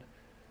 and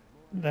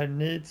there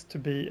needs to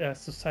be a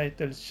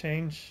societal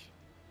change.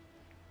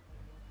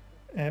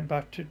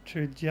 But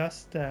to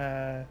just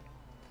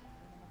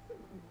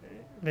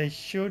they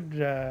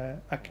should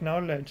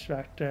acknowledge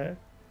that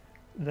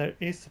there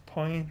is a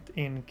point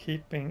in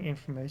keeping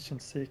information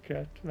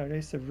secret. There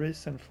is a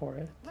reason for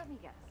it. Let me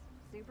guess.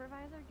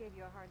 Supervisor gave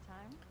you a hard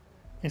time?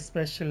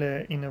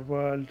 Especially in a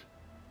world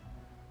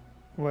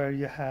where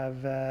you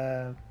have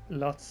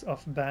lots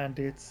of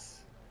bandits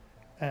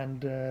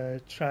and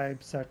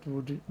tribes that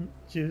would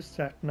use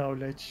that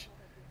knowledge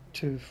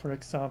to, for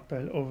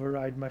example,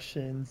 override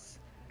machines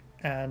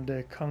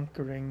and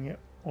conquering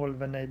all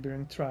the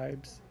neighboring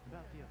tribes.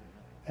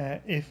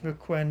 If the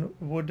Quen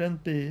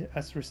wouldn't be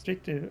as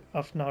restrictive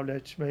of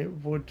knowledge, they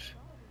would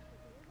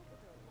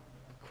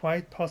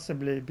quite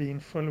possibly be in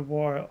full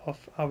war of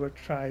our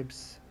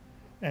tribes,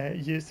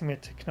 using the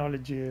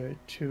technology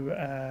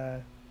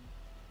to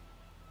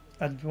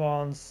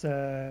advance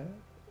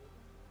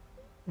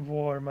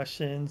war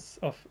machines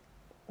of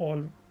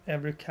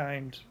every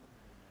kind.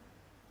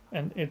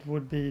 and it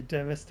would be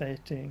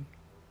devastating.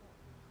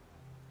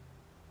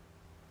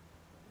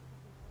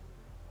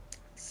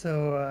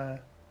 So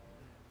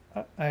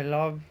I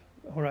love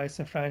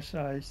Horizon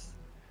franchise.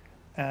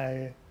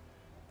 I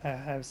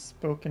have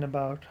spoken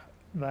about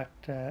that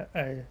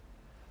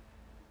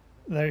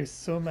there is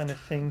so many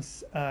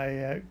things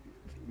I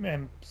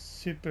am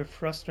super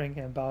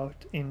frustrating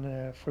about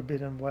in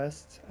Forbidden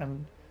West,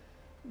 and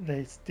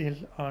they still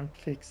aren't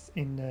fixed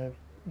in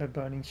the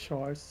Burning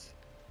Shores.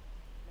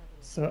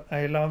 So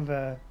I love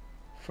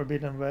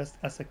Forbidden West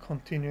as a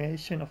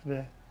continuation of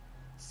the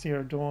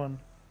Zero Dawn,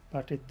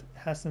 but it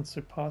hasn't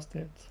surpassed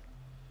it.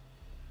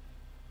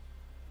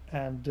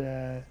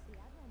 And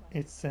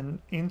it's an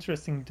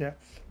interesting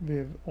depth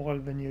with all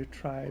the new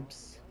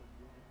tribes,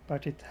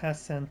 but it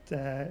hasn't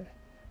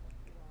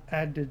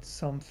added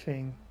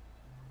something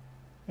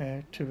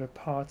to the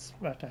parts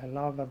that I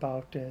love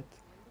about it,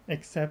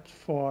 except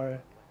for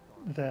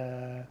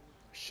the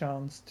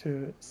chance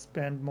to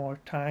spend more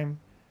time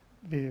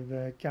with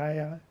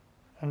Gaia.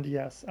 And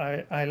yes,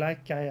 I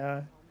like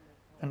Gaia,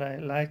 and I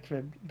like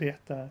the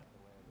Beta,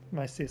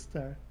 my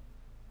sister.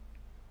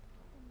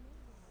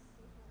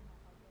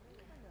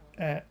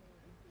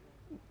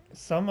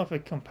 Some of the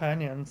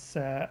companions,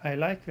 I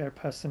like their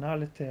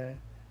personality,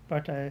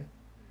 but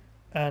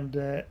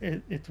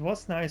it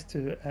was nice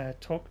to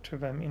talk to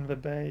them in the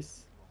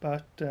base,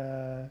 but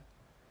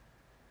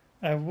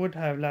I would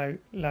have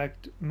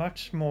liked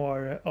much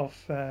more of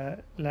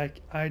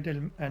like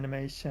idle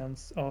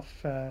animations of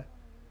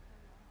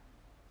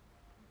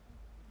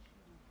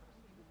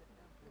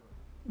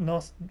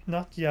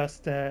not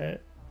just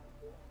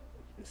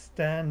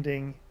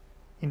standing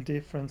in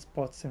different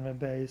spots in the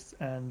base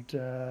and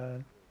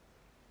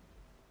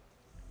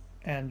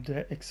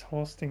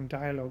exhausting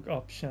dialogue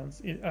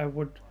options.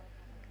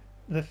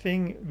 The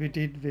thing we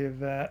did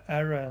with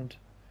Aaron,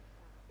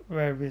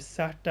 where we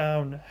sat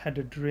down, had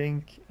a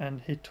drink,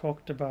 and he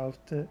talked about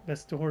the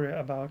story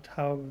about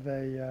how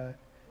they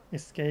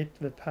escaped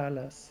the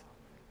palace,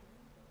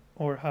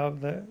 or how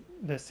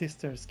the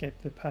sister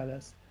escaped the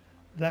palace.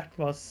 That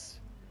was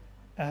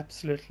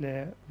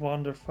absolutely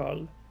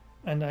wonderful,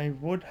 and I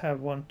would have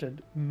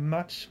wanted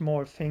much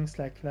more things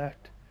like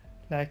that,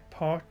 like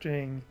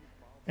partying,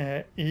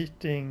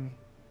 eating,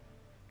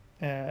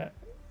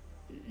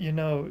 you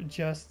know,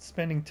 just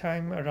spending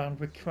time around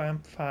the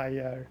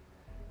campfire,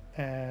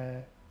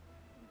 and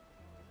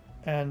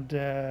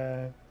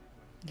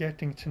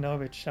getting to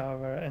know each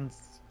other, and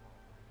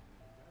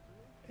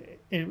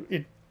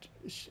it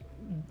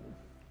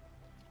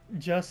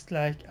just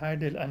like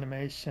idle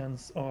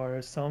animations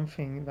or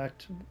something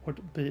that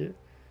would be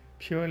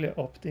purely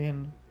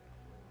opt-in,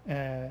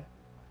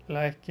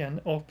 like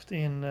an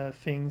opt-in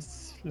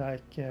things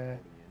like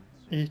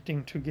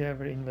eating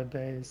together in the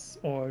base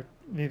or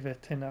with a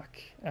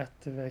tenak at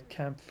the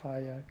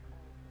campfire.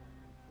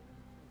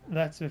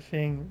 That's the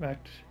thing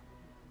that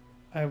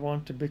I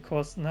wanted,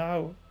 because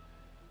now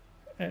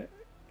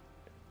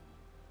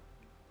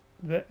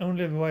the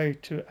only way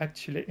to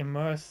actually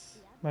immerse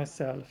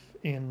myself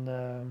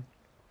in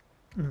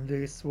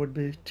this would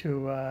be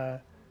to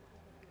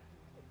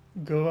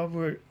go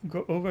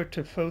over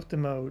to photo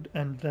mode,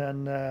 and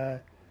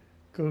then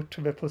go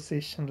to the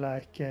position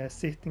like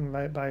sitting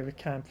by the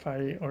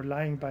campfire or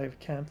lying by the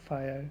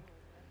campfire.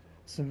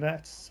 So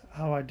that's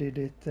how I did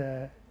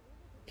it.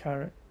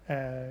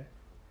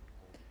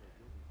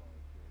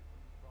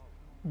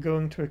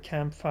 Going to a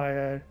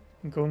campfire,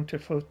 going to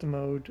photo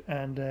mode,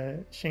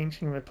 and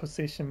changing the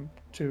position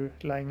to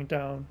lying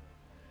down,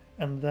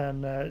 and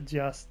then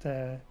just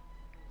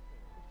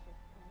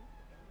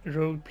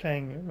role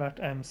playing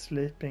that I'm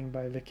sleeping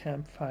by the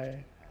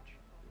campfire.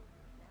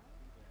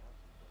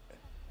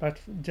 But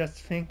just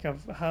think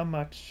of how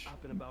much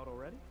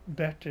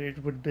better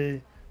it would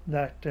be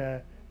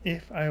that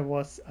if I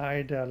was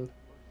idle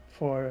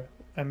for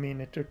a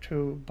minute or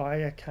two by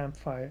a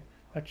campfire,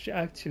 that she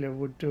actually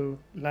would do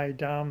lie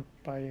down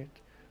by it,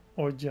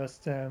 or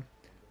just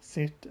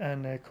sit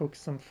and cook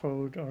some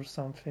food or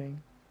something.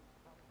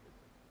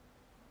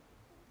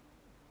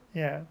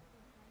 Yeah,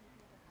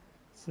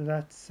 so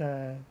that's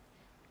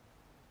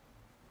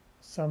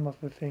some of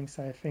the things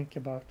I think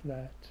about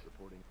that.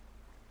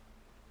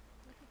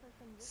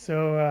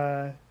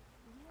 So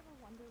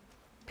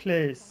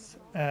please,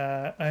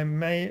 I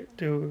may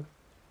do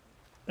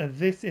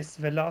this is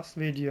the last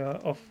video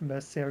of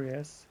the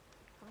series,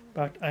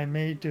 but I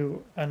may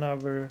do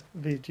another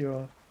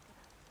video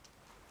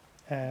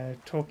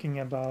talking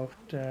about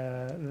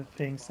the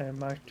things I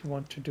might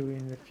want to do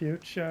in the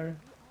future,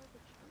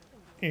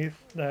 if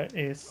there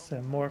is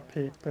more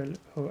people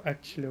who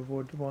actually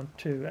would want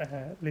to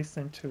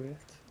listen to it.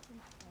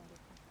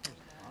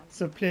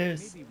 So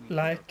please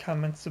like,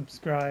 comment,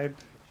 subscribe,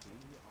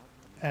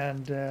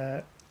 and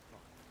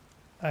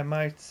I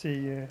might see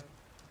you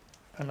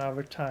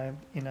another time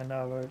in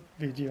another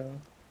video.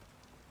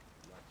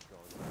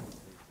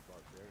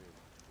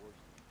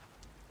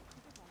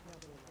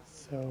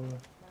 So,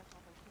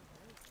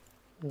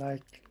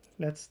 like,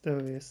 let's do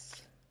this.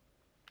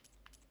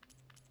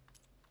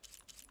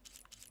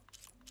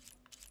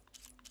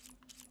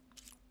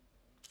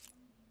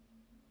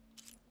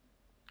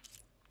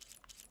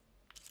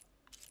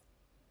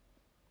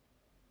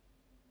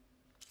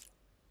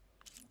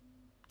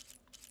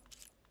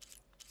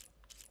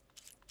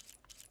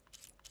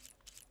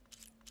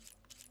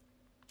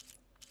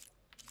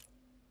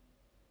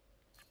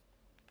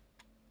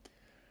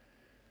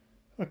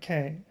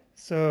 Okay,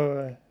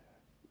 so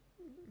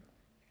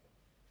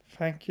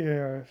thank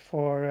you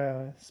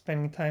for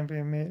spending time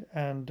with me,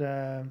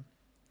 and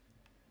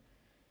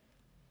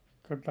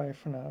goodbye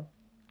for now.